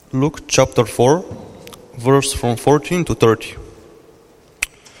Luke chapter 4, verse from 14 to 30.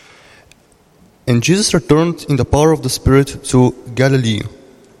 And Jesus returned in the power of the Spirit to Galilee,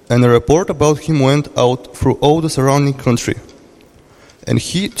 and a report about him went out through all the surrounding country. And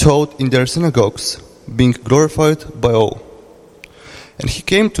he taught in their synagogues, being glorified by all. And he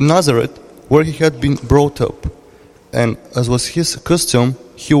came to Nazareth, where he had been brought up. And as was his custom,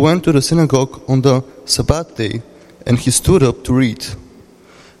 he went to the synagogue on the Sabbath day, and he stood up to read.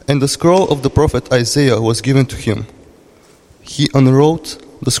 And the scroll of the prophet Isaiah was given to him. He unrolled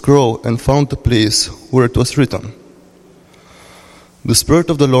the scroll and found the place where it was written, "The Spirit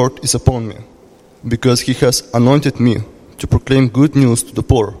of the Lord is upon me, because he has anointed me to proclaim good news to the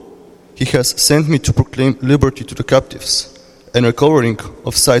poor. He has sent me to proclaim liberty to the captives and recovering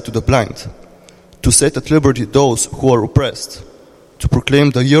of sight to the blind, to set at liberty those who are oppressed, to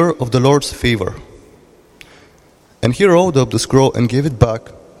proclaim the year of the Lord's favor." And he rolled up the scroll and gave it back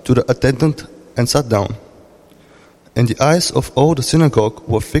to the attendant and sat down. And the eyes of all the synagogue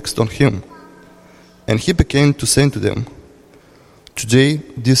were fixed on him. And he began to say to them, "Today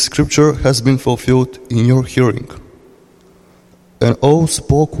this scripture has been fulfilled in your hearing." And all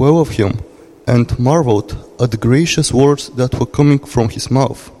spoke well of him and marveled at the gracious words that were coming from his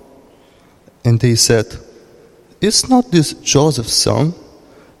mouth. And they said, "Is not this Joseph's son?"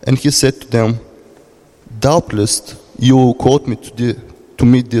 And he said to them, "Doubtless you will quote me to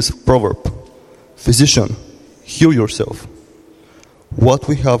me this proverb, 'Physician, heal yourself. What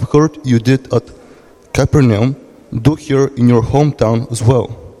we have heard you did at Capernaum, do here in your hometown as well."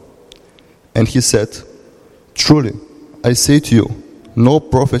 And he said, "Truly, I say to you, no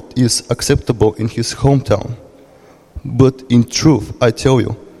prophet is acceptable in his hometown. But in truth, I tell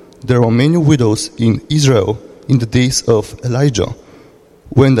you, there were many widows in Israel in the days of Elijah,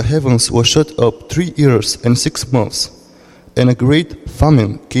 when the heavens were shut up 3 years and 6 months, and a great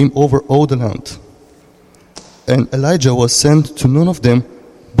famine came over all the land. And Elijah was sent to none of them,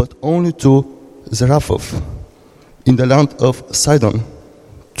 but only to Zarephath, in the land of Sidon,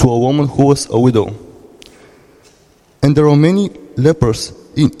 to a woman who was a widow. And there were many lepers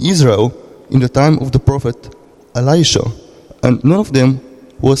in Israel in the time of the prophet Elisha, and none of them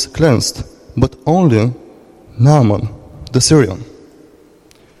was cleansed, but only Naaman the Syrian."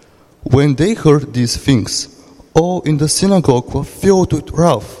 When they heard these things, all in the synagogue were filled with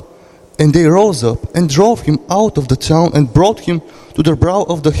wrath, and they rose up and drove him out of the town and brought him to the brow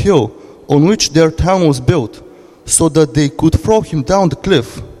of the hill on which their town was built, so that they could throw him down the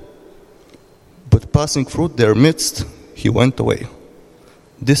cliff. But passing through their midst, he went away.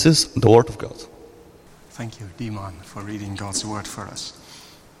 This is the word of God. Thank you, Diman, for reading God's word for us.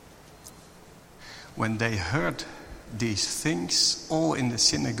 When they heard these things, all in the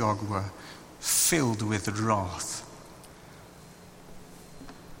synagogue were filled with wrath.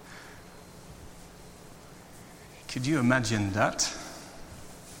 Could you imagine that?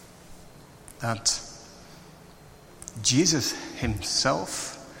 That Jesus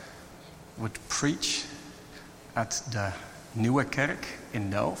himself would preach at the Nieuwe Kerk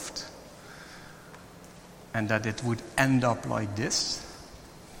in Delft, and that it would end up like this?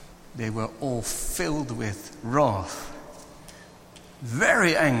 They were all filled with wrath,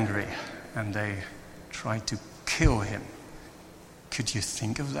 very angry, and they tried to kill him. Could you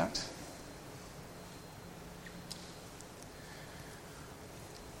think of that?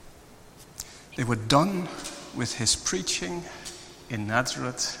 They were done with his preaching in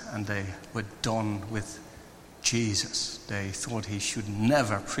Nazareth, and they were done with Jesus. They thought he should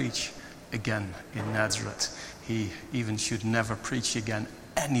never preach again in Nazareth. He even should never preach again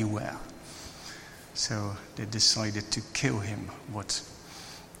anywhere. So they decided to kill him, what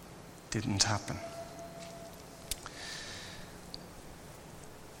didn't happen.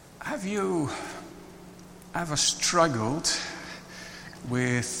 Have you ever struggled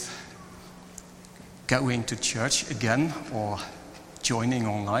with going to church again or joining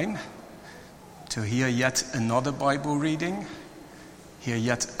online to hear yet another Bible reading, hear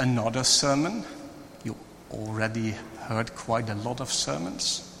yet another sermon? You already heard quite a lot of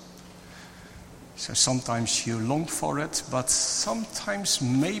sermons. So sometimes you long for it, but sometimes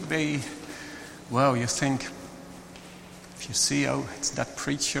maybe, well, you think, if you see, oh, it's that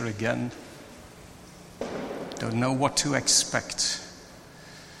preacher again, don't know what to expect.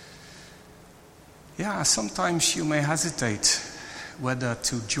 Yeah, sometimes you may hesitate whether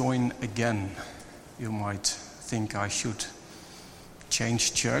to join again. You might think I should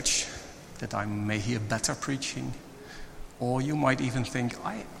change church, that I may hear better preaching. Or you might even think,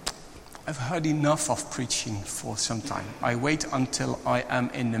 I've heard enough of preaching for some time. I wait until I am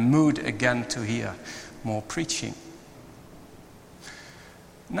in the mood again to hear more preaching.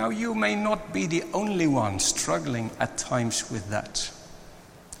 Now, you may not be the only one struggling at times with that.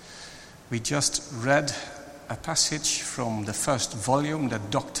 We just read a passage from the first volume that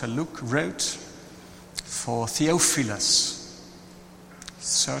Dr. Luke wrote for Theophilus,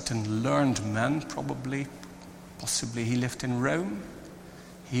 certain learned man, possibly he lived in Rome.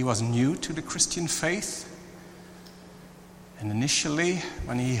 He was new to the Christian faith. And initially,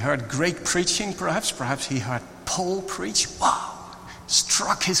 when he heard great preaching, perhaps he heard Paul preach, wow,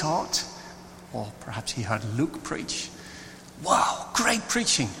 struck his heart. Or perhaps he heard Luke preach, wow, great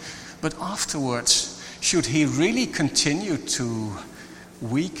preaching. But afterwards, should he really continue to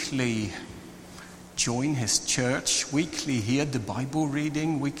weekly join his church, weekly hear the Bible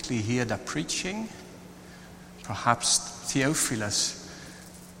reading, weekly hear the preaching? Perhaps Theophilus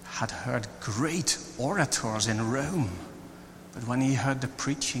had heard great orators in Rome, but when he heard the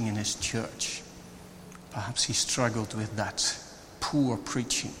preaching in his church, perhaps he struggled with that poor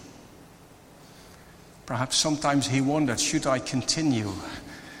preaching. Perhaps sometimes he wondered, should I continue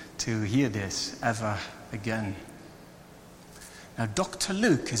to hear this ever again? Now, Dr.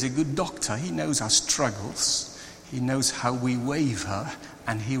 Luke is a good doctor. He knows our struggles. He knows how we waver,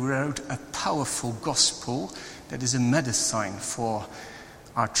 and he wrote a powerful gospel that is a medicine for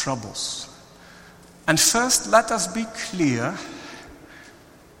our troubles. And first, let us be clear,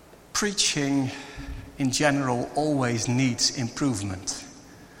 preaching in general always needs improvement.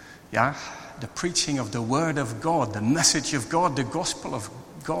 Yeah? The preaching of the Word of God, the message of God, the gospel of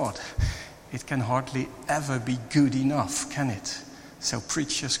God, it can hardly ever be good enough, can it? So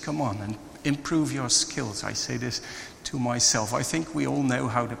preachers, come on and improve your skills. I say this to myself. I think we all know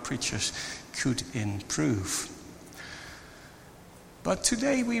how the preachers could improve. But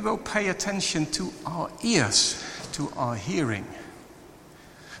today we will pay attention to our ears, to our hearing.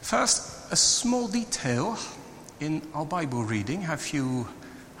 First, a small detail in our Bible reading. Have you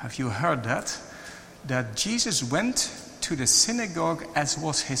heard that? That Jesus went to the synagogue as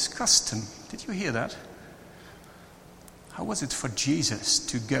was his custom. Did you hear that? How was it for Jesus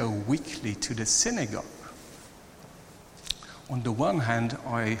to go weekly to the synagogue? On the one hand,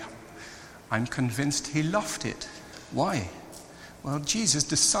 I'm convinced he loved it. Why? Well, Jesus,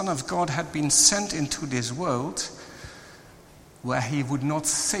 the Son of God, had been sent into this world where he would not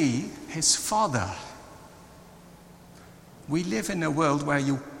see his Father. We live in a world where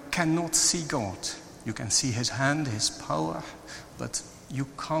you cannot see God. You can see his hand, his power, but you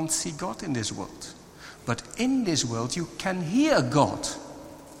can't see God in this world. But in this world you can hear God.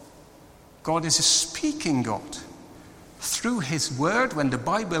 God is a speaking God. Through his word, when the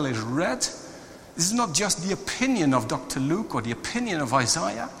Bible is read, this is not just the opinion of Dr. Luke or the opinion of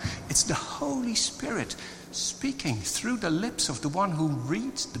Isaiah. It's the Holy Spirit speaking through the lips of the one who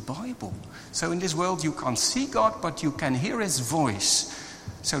reads the Bible. So in this world you can't see God, but you can hear his voice.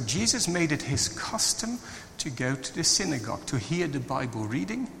 So Jesus made it his custom to go to the synagogue, to hear the Bible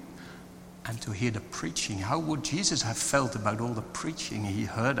reading and to hear the preaching. How would Jesus have felt about all the preaching he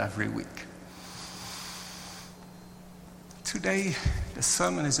heard every week? Today, the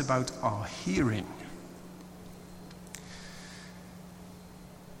sermon is about our hearing.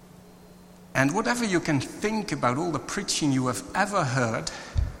 And whatever you can think about all the preaching you have ever heard,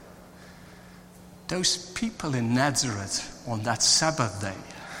 those people in Nazareth on that Sabbath day,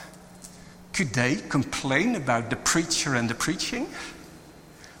 could they complain about the preacher and the preaching?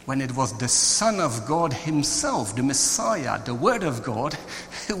 When it was the Son of God himself, the Messiah, the Word of God,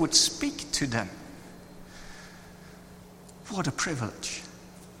 who would speak to them. What a privilege.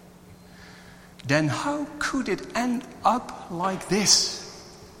 Then how could it end up like this?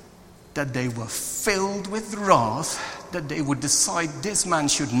 That they were filled with wrath, that they would decide this man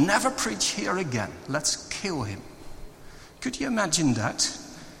should never preach here again. Let's kill him. Could you imagine that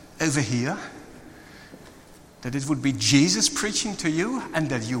over here? That it would be Jesus preaching to you and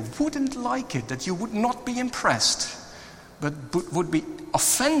that you wouldn't like it, that you would not be impressed, but would be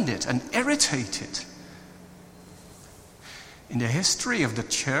offended and irritated. In the history of the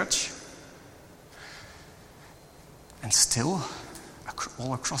church, and still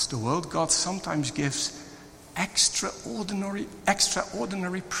all across the world, God sometimes gives extraordinary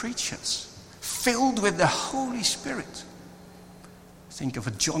preachers filled with the Holy Spirit. Think of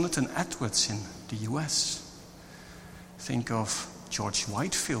a Jonathan Edwards in the US. Think of George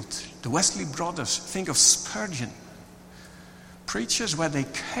Whitefield, the Wesley brothers. Think of Spurgeon. Preachers where they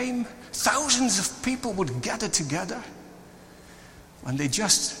came, thousands of people would gather together. When they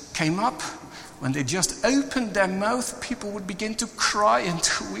just came up, when they just opened their mouth, people would begin to cry and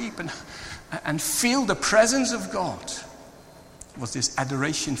to weep and feel the presence of God. Was this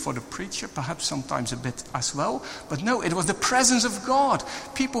adoration for the preacher? Perhaps sometimes a bit as well. But no, it was the presence of God.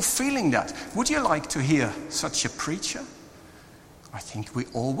 People feeling that. Would you like to hear such a preacher? I think we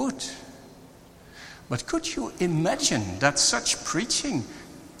all would. But could you imagine that such preaching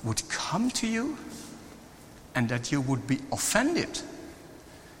would come to you and that you would be offended?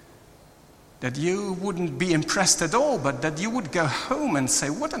 That you wouldn't be impressed at all, but that you would go home and say,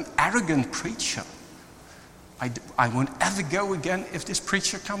 what an arrogant preacher. I won't ever go again if this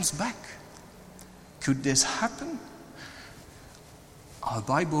preacher comes back. Could this happen? Our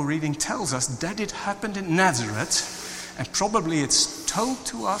Bible reading tells us that it happened in Nazareth, and probably it's told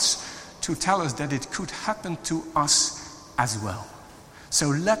to us to tell us that it could happen to us as well. So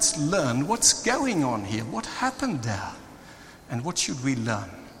let's learn what's going on here. What happened there? And what should we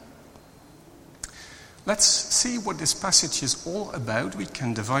learn? Let's see what this passage is all about. We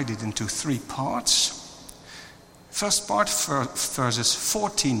can divide it into 3 parts. First part, verses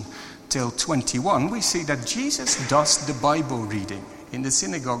 14 till 21, we see that Jesus does the Bible reading in the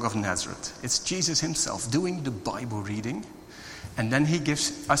synagogue of Nazareth. It's Jesus himself doing the Bible reading. And then he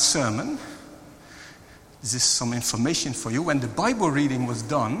gives a sermon. This is some information for you. When the Bible reading was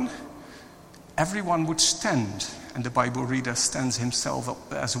done, everyone would stand. And the Bible reader stands himself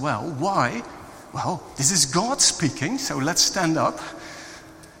up as well. Why? Well, this is God speaking, so let's stand up.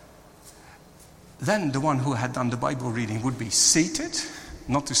 Then the one who had done the Bible reading would be seated.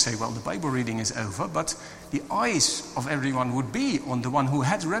 Not to say, well, the Bible reading is over, but the eyes of everyone would be on the one who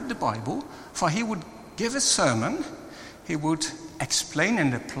had read the Bible, for he would give a sermon. He would explain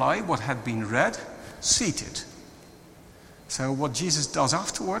and apply what had been read, seated. So what Jesus does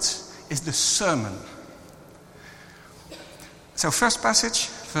afterwards is the sermon. So first passage,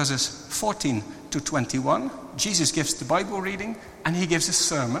 verses 14 to 21, Jesus gives the Bible reading and he gives a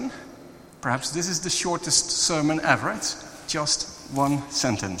sermon. Perhaps this is the shortest sermon ever. It's just one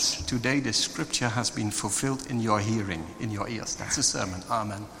sentence. Today the scripture has been fulfilled in your hearing, in your ears. That's a sermon.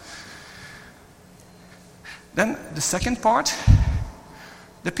 Amen. Then the second part,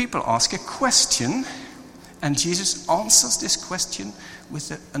 the people ask a question and Jesus answers this question with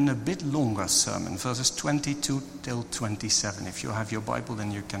a bit longer sermon, verses 22 till 27. If you have your Bible,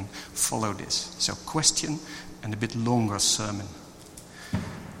 then you can follow this. So question and a bit longer sermon.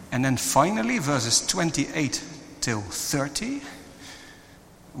 And then finally, verses 28 till 30,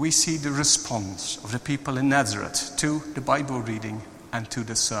 we see the response of the people in Nazareth to the Bible reading and to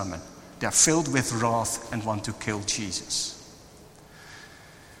the sermon. They are filled with wrath and want to kill Jesus.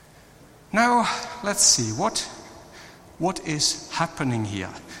 Now, let's see what is happening here.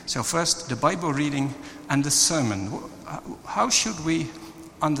 So first, the Bible reading and the sermon. How should we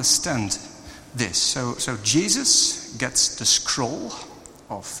understand this? So Jesus gets the scroll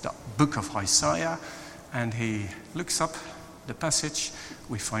of the book of Isaiah, and he looks up the passage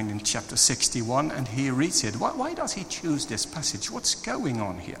we find in chapter 61, and he reads it. Why does he choose this passage? What's going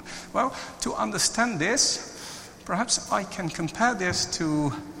on here? Well, to understand this, perhaps I can compare this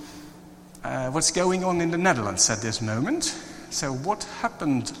to what's going on in the Netherlands at this moment. So what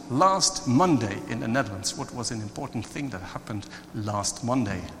happened last Monday in the Netherlands? What was an important thing that happened last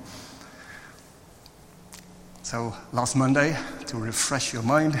Monday? So last Monday, to refresh your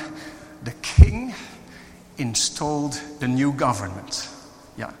mind, the king installed the new government.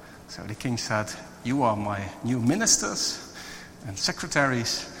 Yeah, so the king said, you are my new ministers and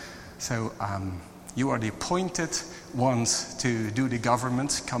secretaries, so you are the appointed ones to do the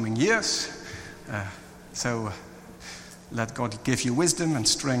government coming years. So let God give you wisdom and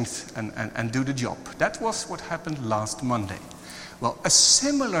strength and do the job. That was what happened last Monday. Well, a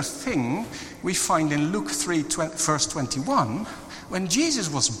similar thing we find in Luke 3, verse 21. When Jesus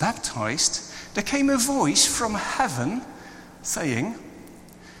was baptized, there came a voice from heaven saying,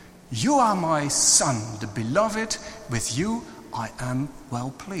 you are my son, the beloved, with you I am well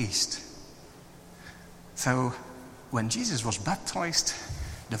pleased. So when Jesus was baptized,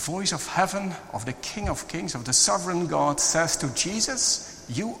 the voice of heaven, of the King of Kings, of the sovereign God says to Jesus,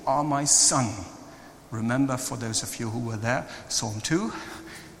 you are my son. Remember, for those of you who were there, Psalm 2,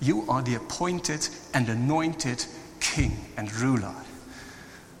 you are the appointed and anointed king and ruler.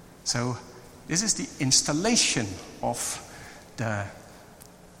 So this is the installation of the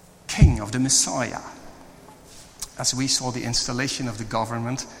king, of the Messiah, as we saw the installation of the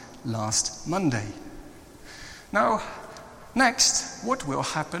government last Monday. Now, next, what will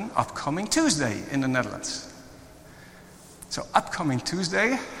happen upcoming Tuesday in the Netherlands? So upcoming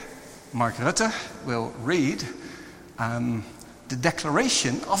Tuesday, Mark Rutte will read the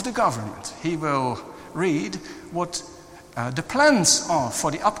declaration of the government. He will read what the plans are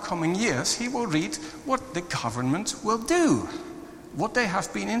for the upcoming years. He will read what the government will do. what they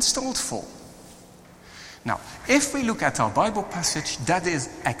have been installed for. Now, if we look at our Bible passage, that is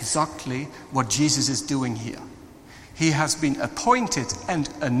exactly what Jesus is doing here. He has been appointed and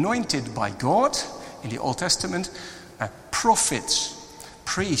anointed by God. In the Old Testament, prophets,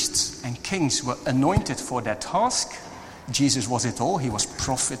 priests, and kings were anointed for that task. Jesus was it all. He was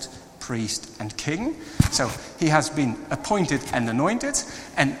prophet, priest, and king. So he has been appointed and anointed.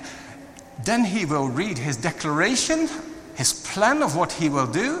 And then he will read his declaration, his plan of what he will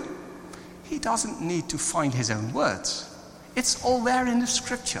do. He doesn't need to find his own words. It's all there in the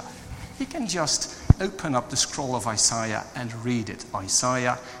scripture. He can just open up the scroll of Isaiah and read it.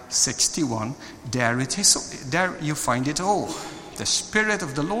 Isaiah 61, there it is. There you find it all. The Spirit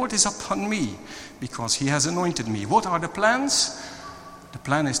of the Lord is upon me because he has anointed me. What are the plans? The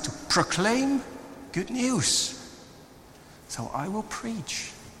plan is to proclaim good news. So I will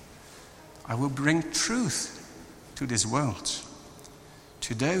preach. I will bring truth to this world.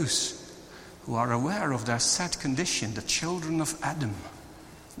 To those who are aware of their sad condition, the children of Adam,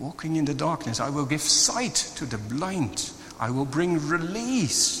 walking in the darkness, I will give sight to the blind. I will bring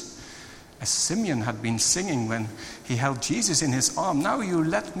release. As Simeon had been singing when he held Jesus in his arm, now you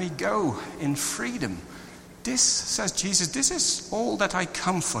let me go in freedom. This, says Jesus, this is all that I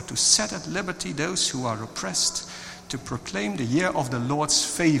come for, to set at liberty those who are oppressed, to proclaim the year of the Lord's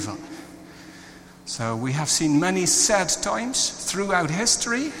favor. So we have seen many sad times throughout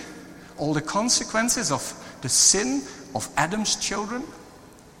history, all the consequences of the sin of Adam's children,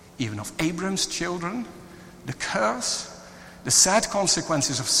 even of Abraham's children, the curse, the sad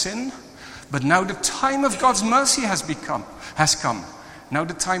consequences of sin. But now the time of God's mercy has come. Now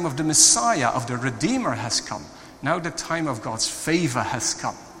the time of the Messiah, of the Redeemer has come. Now the time of God's favor has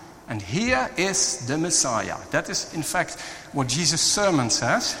come. And here is the Messiah. That is, in fact, what Jesus' sermon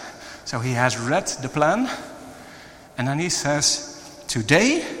says. So he has read the plan, and then he says,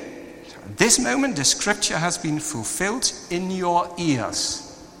 today, this moment, the scripture has been fulfilled in your ears.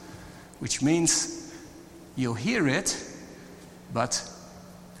 Which means you'll hear it, but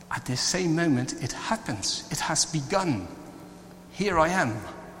at the same moment it happens. It has begun. Here I am,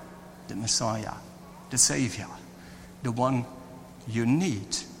 the Messiah, the Savior, the one you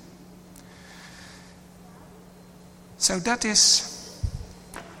need. So that is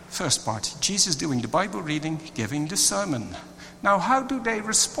first part. Jesus doing the Bible reading, giving the sermon. Now, how do they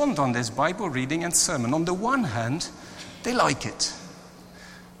respond on this Bible reading and sermon? On the one hand, they like it.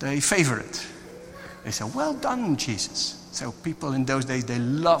 They favor it. They say, well done, Jesus. So people in those days, they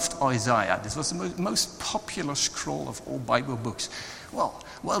loved Isaiah. This was the most popular scroll of all Bible books.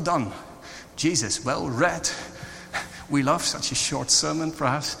 Well done, Jesus, well read. We love such a short sermon,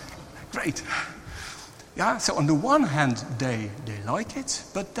 perhaps. Great. Yeah, so on the one hand, they like it,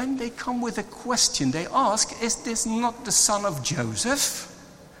 but then they come with a question. They ask, is this not the son of Joseph?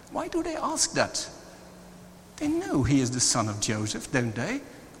 Why do they ask that? They know he is the son of Joseph, don't they?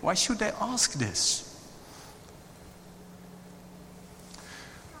 Why should they ask this?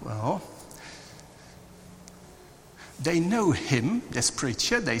 Well, they know him, this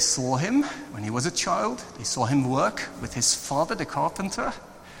preacher. They saw him when he was a child. They saw him work with his father, the carpenter.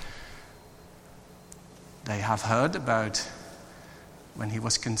 They have heard about when he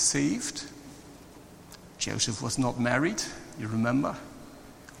was conceived. Joseph was not married, you remember?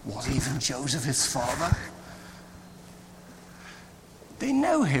 Was even Joseph his father? They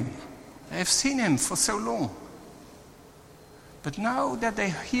know him. They have seen him for so long. But now that they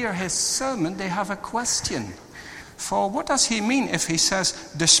hear his sermon, they have a question. For what does he mean if he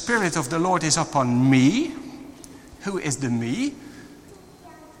says, the Spirit of the Lord is upon me? Who is the me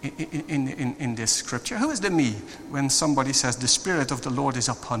in this scripture? Who is the me when somebody says, the Spirit of the Lord is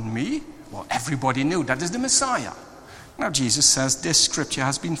upon me? Well, everybody knew that is the Messiah. Now Jesus says, this scripture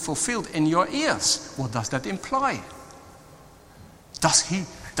has been fulfilled in your ears. What does that imply? Does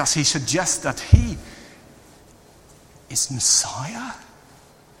he suggest that he is Messiah?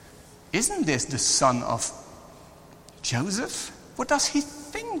 Isn't this the son of Joseph? What does he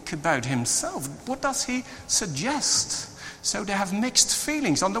think about himself? What does he suggest? So they have mixed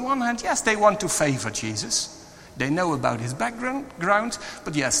feelings. On the one hand, yes, they want to favor Jesus. They know about his background,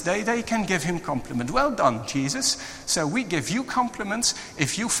 but yes, they can give him compliment. Well done, Jesus. So we give you compliments.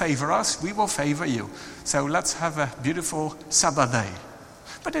 If you favor us, we will favor you. So let's have a beautiful Sabbath day.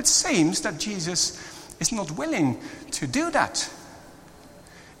 But it seems that Jesus is not willing to do that.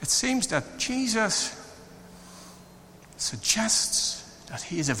 It seems that Jesus suggests that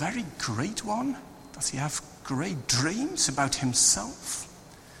he is a very great one. Does he have great dreams about himself?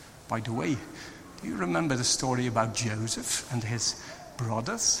 By the way, do you remember the story about Joseph and his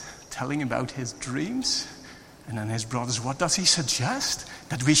brothers telling about his dreams And then his brothers, what does he suggest?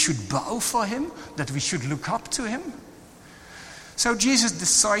 That we should bow for him? That we should look up to him? So Jesus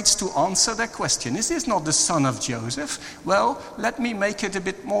decides to answer their question. Is this not the son of Joseph? Well, let me make it a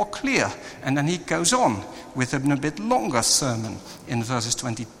bit more clear. And then he goes on with a bit longer sermon in verses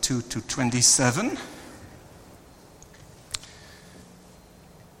 22 to 27.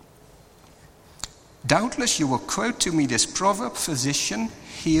 Doubtless you will quote to me this proverb, physician,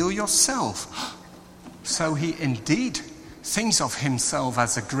 heal yourself. So he indeed thinks of himself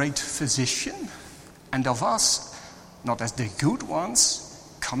as a great physician, and of us not as the good ones,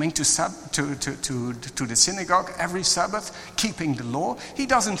 coming to the synagogue every Sabbath, keeping the law. He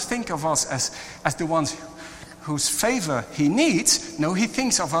doesn't think of us as the ones whose favor he needs. No, he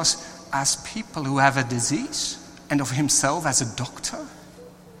thinks of us as people who have a disease, and of himself as a doctor.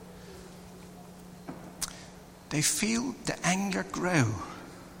 They feel the anger grow.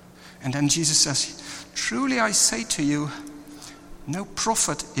 And then Jesus says, truly I say to you, no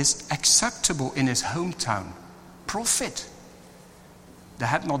prophet is acceptable in his hometown. Prophet. There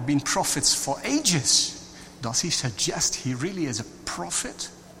had not been prophets for ages. Does he suggest he really is a prophet?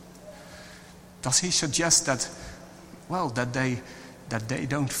 Does he suggest that they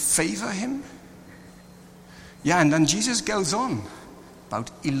don't favor him? Yeah, and then Jesus goes on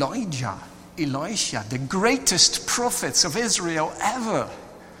about Elijah, Elisha, the greatest prophets of Israel ever.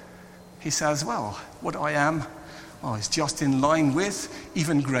 He says, well, what I am, is just in line with,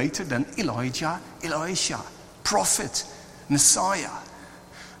 even greater than Elijah, Elisha, prophet, Messiah.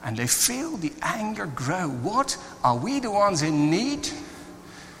 And they feel the anger grow. What? Are we the ones in need?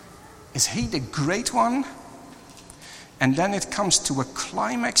 Is he the great one? And then it comes to a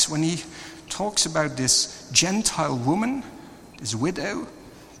climax when he talks about this Gentile woman, this widow,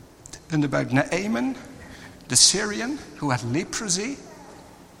 and about Naaman, the Syrian, who had leprosy.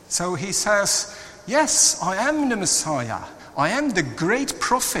 So he says, yes, I am the Messiah. I am the great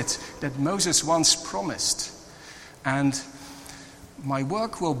prophet that Moses once promised. And my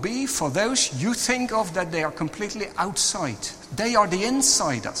work will be for those you think of that they are completely outside. They are the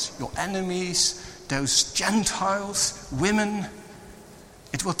insiders, your enemies, those Gentiles, women.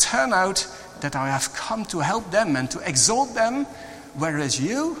 It will turn out that I have come to help them and to exalt them, whereas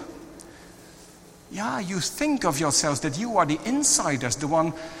you think of yourselves that you are the insiders, the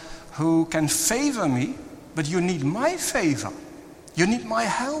one who can favor me, but you need my favor. You need my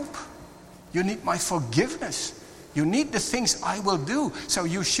help. You need my forgiveness. You need the things I will do, so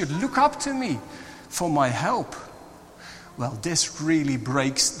you should look up to me for my help. Well, this really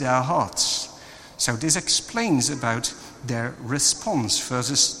breaks their hearts. So this explains about their response,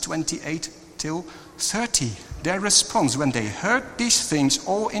 verses 28 till 30. Their response, when they heard these things,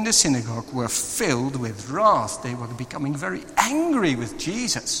 all in the synagogue were filled with wrath. They were becoming very angry with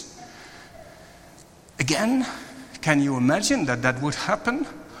Jesus. Again, can you imagine that would happen?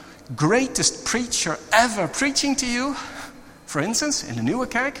 Greatest preacher ever preaching to you, for instance, in the Nieuwe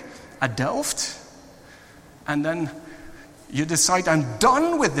Kerk, at Delft. And then you decide, I'm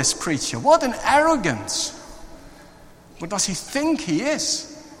done with this preacher. What an arrogance. What does he think he is?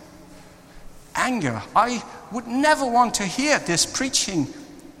 Anger. I would never want to hear this preaching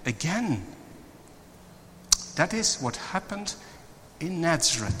again. That is what happened in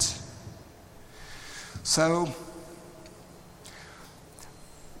Nazareth. So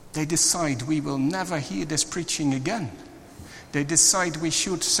they decide we will never hear this preaching again. They decide we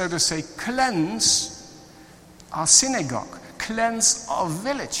should, so to say, cleanse our synagogue, cleanse our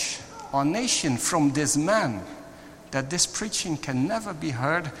village, our nation from this man, that this preaching can never be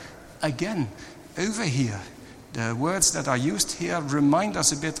heard again over here. The words that are used here remind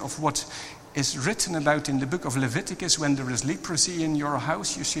us a bit of what is written about in the book of Leviticus. When there is leprosy in your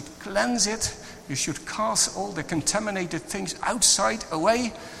house, you should cleanse it. You should cast all the contaminated things outside,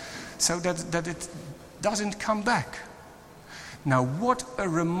 away, so that it doesn't come back. Now, what a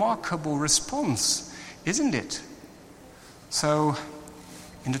remarkable response, isn't it? So,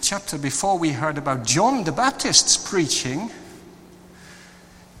 in the chapter before, we heard about John the Baptist's preaching,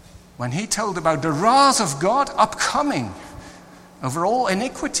 when he told about the wrath of God upcoming over all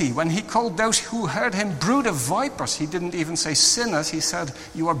iniquity, when he called those who heard him brood of vipers. He didn't even say sinners, he said,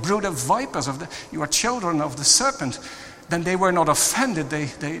 you are brood of vipers, you are children of the serpent. Then they were not offended,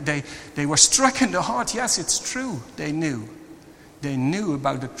 they were struck in the heart. Yes, it's true, they knew. They knew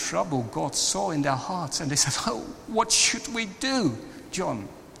about the trouble God saw in their hearts, and they said, oh, what should we do, John?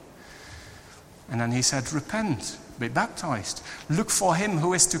 And then he said, repent, be baptized. Look for him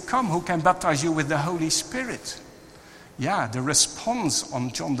who is to come, who can baptize you with the Holy Spirit. Yeah, the response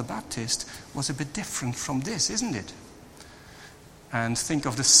on John the Baptist was a bit different from this, isn't it? And think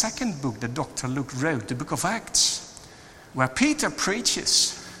of the second book that Dr. Luke wrote, the book of Acts, where Peter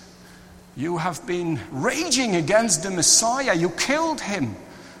preaches, you have been raging against the Messiah, you killed him.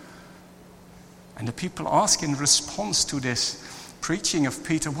 And the people ask in response to this preaching of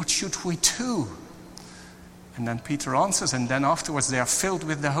Peter, what should we do? And then Peter answers, and then afterwards they are filled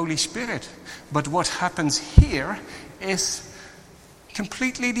with the Holy Spirit. But what happens here is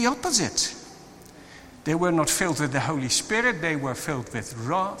completely the opposite. They were not filled with the Holy Spirit, they were filled with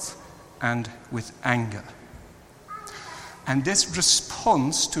wrath and with anger. And this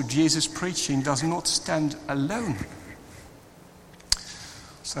response to Jesus' preaching does not stand alone.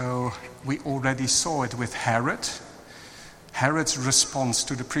 So we already saw it with Herod. Herod's response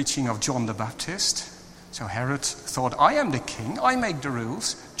to the preaching of John the Baptist. So Herod thought, I am the king, I make the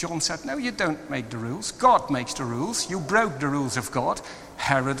rules. John said, no, you don't make the rules. God makes the rules. You broke the rules of God.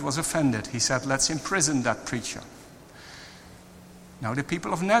 Herod was offended. He said, let's imprison that preacher. Now the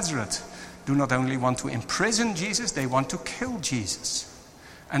people of Nazareth do not only want to imprison Jesus, they want to kill Jesus.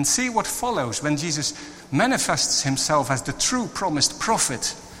 And see what follows when Jesus manifests himself as the true promised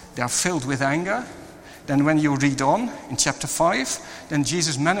prophet. They are filled with anger. Then when you read on in chapter 5, then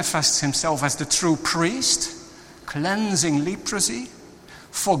Jesus manifests himself as the true priest, cleansing leprosy,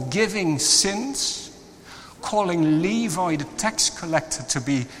 forgiving sins, calling Levi the tax collector to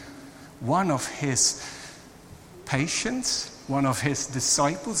be one of his patients, one of his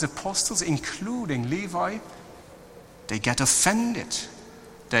disciples, apostles, including Levi. They get offended.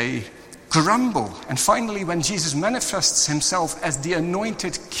 They grumble. And finally, when Jesus manifests himself as the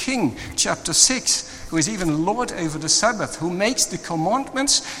anointed king, chapter 6, who is even Lord over the Sabbath, who makes the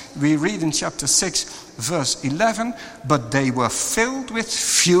commandments, we read in chapter 6, verse 11, but they were filled with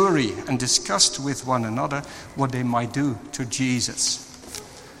fury and discussed with one another what they might do to Jesus.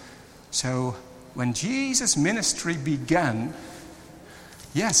 So, when Jesus' ministry began,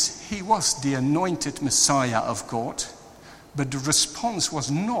 yes, he was the anointed Messiah of God, but the response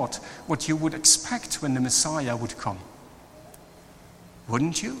was not what you would expect when the Messiah would come.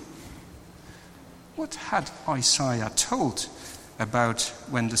 Wouldn't you? What had Isaiah told about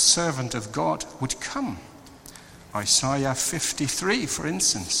when the servant of God would come? Isaiah 53, for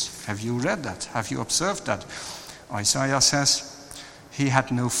instance. Have you read that? Have you observed that? Isaiah says, he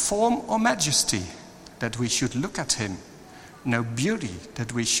had no form or majesty that we should look at him, no beauty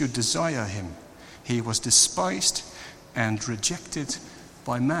that we should desire him. He was despised and rejected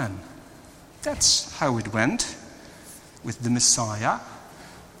by man. That's how it went with the Messiah.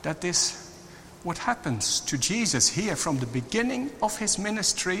 That is what happens to Jesus here from the beginning of his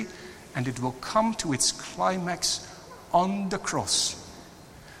ministry, and it will come to its climax on the cross.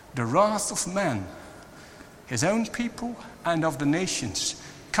 The wrath of man, his own people and of the nations,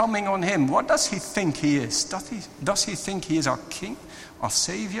 coming on him. What does he think he is? Does he think he is our king, our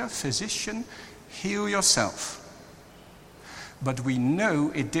savior, physician? Heal yourself. But we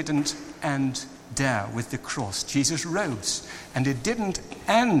know it didn't end there with the cross. Jesus rose. And it didn't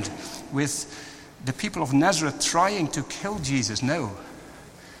end with the people of Nazareth trying to kill Jesus. No.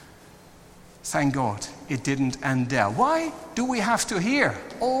 Thank God it didn't end there. Why do we have to hear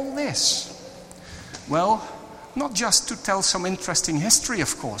all this? Well, not just to tell some interesting history,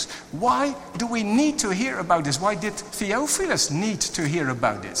 of course. Why do we need to hear about this? Why did Theophilus need to hear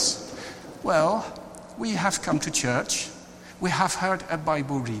about this? Well, we have come to church. We have heard a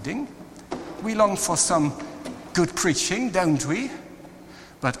Bible reading. We long for some good preaching, don't we?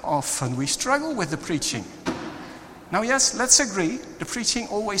 But often we struggle with the preaching. Now, yes, let's agree, the preaching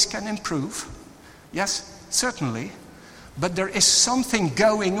always can improve. Yes, certainly. But there is something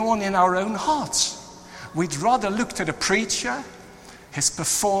going on in our own hearts. We'd rather look to the preacher, his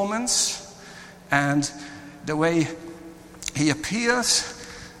performance, and the way he appears,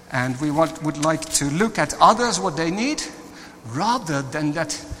 and we would like to look at others, what they need, rather than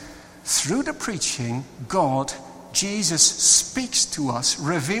that through the preaching, God, Jesus, speaks to us,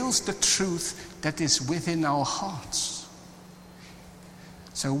 reveals the truth that is within our hearts.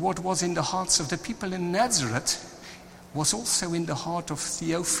 So what was in the hearts of the people in Nazareth was also in the heart of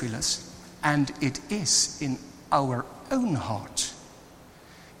Theophilus, and it is in our own heart.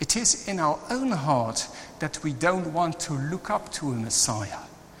 It is in our own heart that we don't want to look up to a Messiah,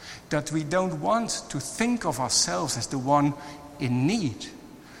 that we don't want to think of ourselves as the one in need,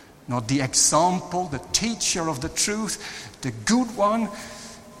 not the example, the teacher of the truth, the good one,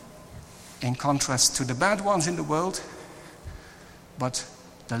 in contrast to the bad ones in the world, but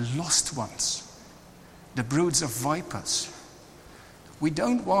the lost ones, the broods of vipers. We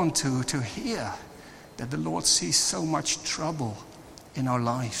don't want to hear that the Lord sees so much trouble in our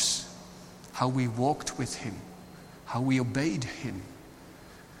lives, how we walked with him, how we obeyed him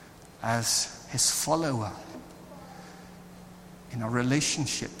as his follower in our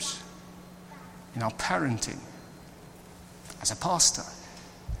relationships, in our parenting, as a pastor.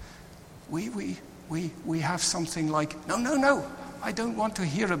 We have something like, no, I don't want to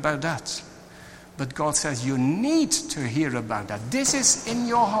hear about that. But God says you need to hear about that. This is in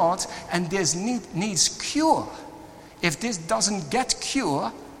your heart and this needs cure. If this doesn't get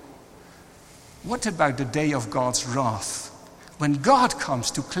cure, what about the day of God's wrath? When God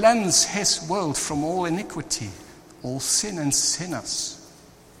comes to cleanse his world from all iniquity, all sin and sinners.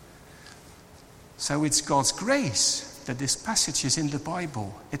 So it's God's grace that this passage is in the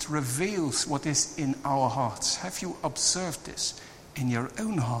Bible. It reveals what is in our hearts. Have you observed this in your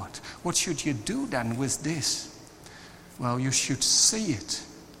own heart? What should you do then with this? Well, you should see it,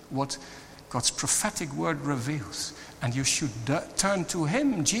 what God's prophetic word reveals. And you should turn to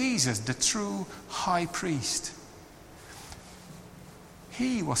him, Jesus, the true high priest.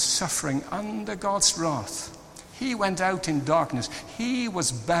 He was suffering under God's wrath. He went out in darkness. He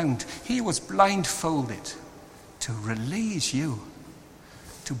was bound. He was blindfolded to release you,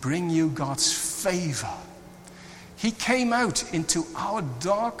 to bring you God's favor. He came out into our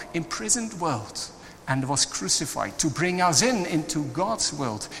dark, imprisoned world and was crucified to bring us into God's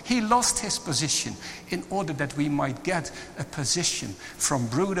world. He lost his position in order that we might get a position from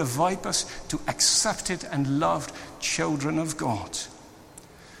brood of vipers to accepted and loved children of God.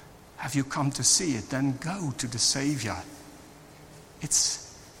 Have you come to see it? Then go to the Savior.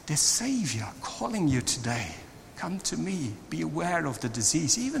 It's the Savior calling you today. Come to me. Be aware of the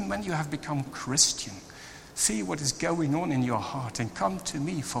disease. Even when you have become Christian, see what is going on in your heart and come to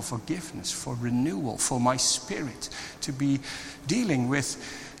me for forgiveness, for renewal, for my spirit, to be dealing with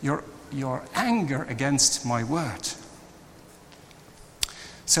your anger against my word.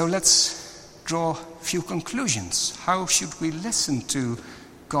 So let's draw a few conclusions. How should we listen to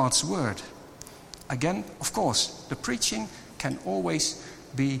God's word? Again, of course, the preaching can always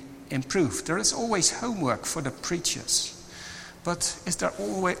be improved. There is always homework for the preachers. But is there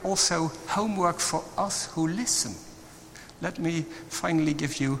always also homework for us who listen? Let me finally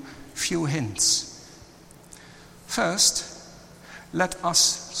give you a few hints. First, let us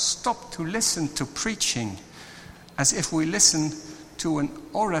stop to listen to preaching as if we listen to an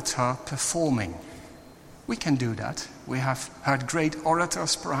orator performing. We can do that. We have heard great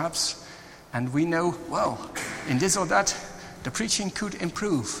orators perhaps, and we know, well, in this or that, the preaching could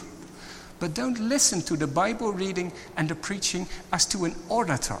improve. But don't listen to the Bible reading and the preaching as to an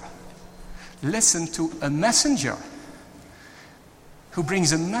orator. Listen to a messenger who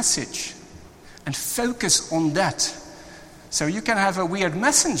brings a message and focus on that. So you can have a weird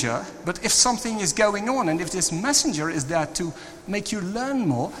messenger, but if something is going on and if this messenger is there to make you learn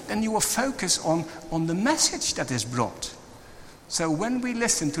more, then you will focus on the message that is brought. So when we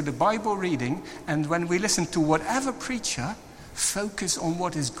listen to the Bible reading and when we listen to whatever preacher, focus on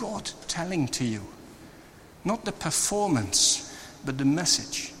what is God telling to you. Not the performance, but the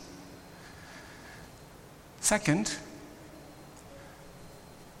message. Second,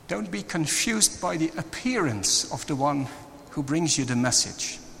 don't be confused by the appearance of the one who brings you the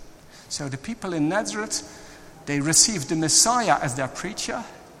message. So the people in Nazareth, they received the Messiah as their preacher,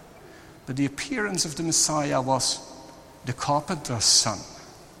 but the appearance of the Messiah was the carpenter's son.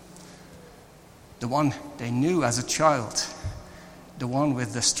 The one they knew as a child. The one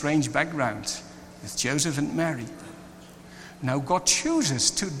with the strange background, with Joseph and Mary. Now God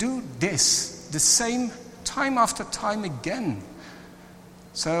chooses to do this the same time after time again.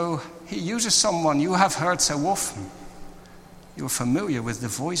 So he uses someone you have heard so often. You're familiar with the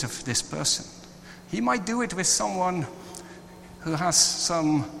voice of this person. He might do it with someone who has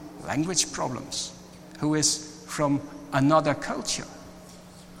some language problems, who is from another culture.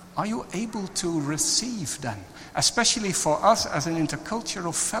 Are you able to receive then? Especially for us as an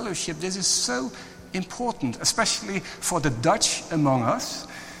intercultural fellowship, this is so important, especially for the Dutch among us.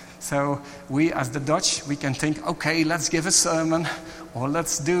 So we as the Dutch, we can think, okay, let's give a sermon, or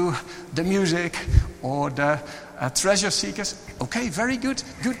let's do the music, or the treasure seekers. Okay, very good.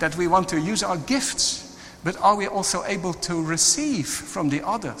 Good that we want to use our gifts. But are we also able to receive from the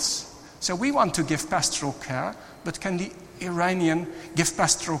others? So we want to give pastoral care, but can the Iranian give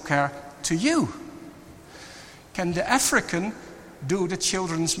pastoral care to you? Can the African do the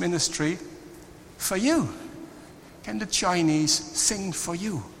children's ministry for you? Can the Chinese sing for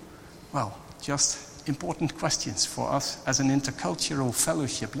you? Well, just important questions for us as an intercultural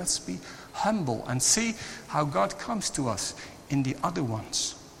fellowship. Let's be humble and see how God comes to us in the other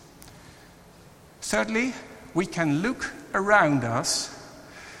ones. Thirdly, we can look around us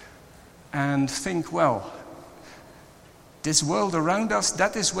and think, well, This world around us,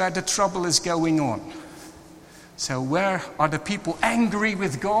 that is where the trouble is going on. So where are the people angry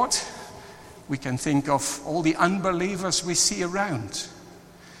with God? We can think of all the unbelievers we see around.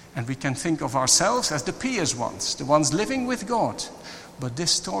 And we can think of ourselves as the pious ones, the ones living with God. But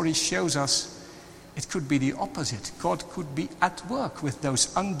this story shows us it could be the opposite. God could be at work with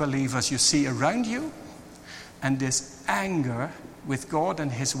those unbelievers you see around you. And this anger with God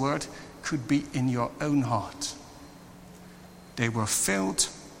and His word could be in your own heart. They were filled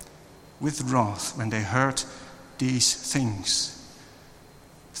with wrath when they heard these things.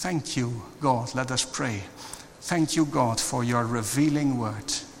 Thank you, God. Let us pray. Thank you, God, for your revealing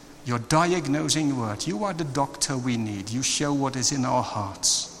word, your diagnosing word. You are the doctor we need. You show what is in our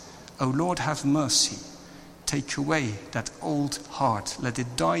hearts. O Lord, have mercy. Take away that old heart. Let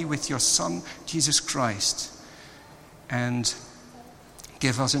it die with your Son, Jesus Christ. And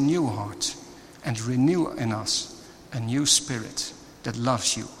give us a new heart and renew in us a new spirit that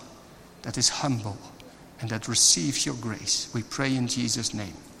loves you, that is humble, and that receives your grace. We pray in Jesus'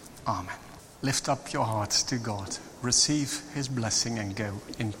 name. Amen. Lift up your hearts to God. Receive His blessing and go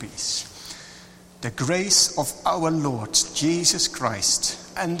in peace. The grace of our Lord Jesus Christ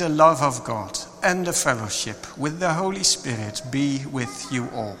and the love of God and the fellowship with the Holy Spirit be with you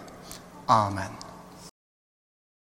all. Amen.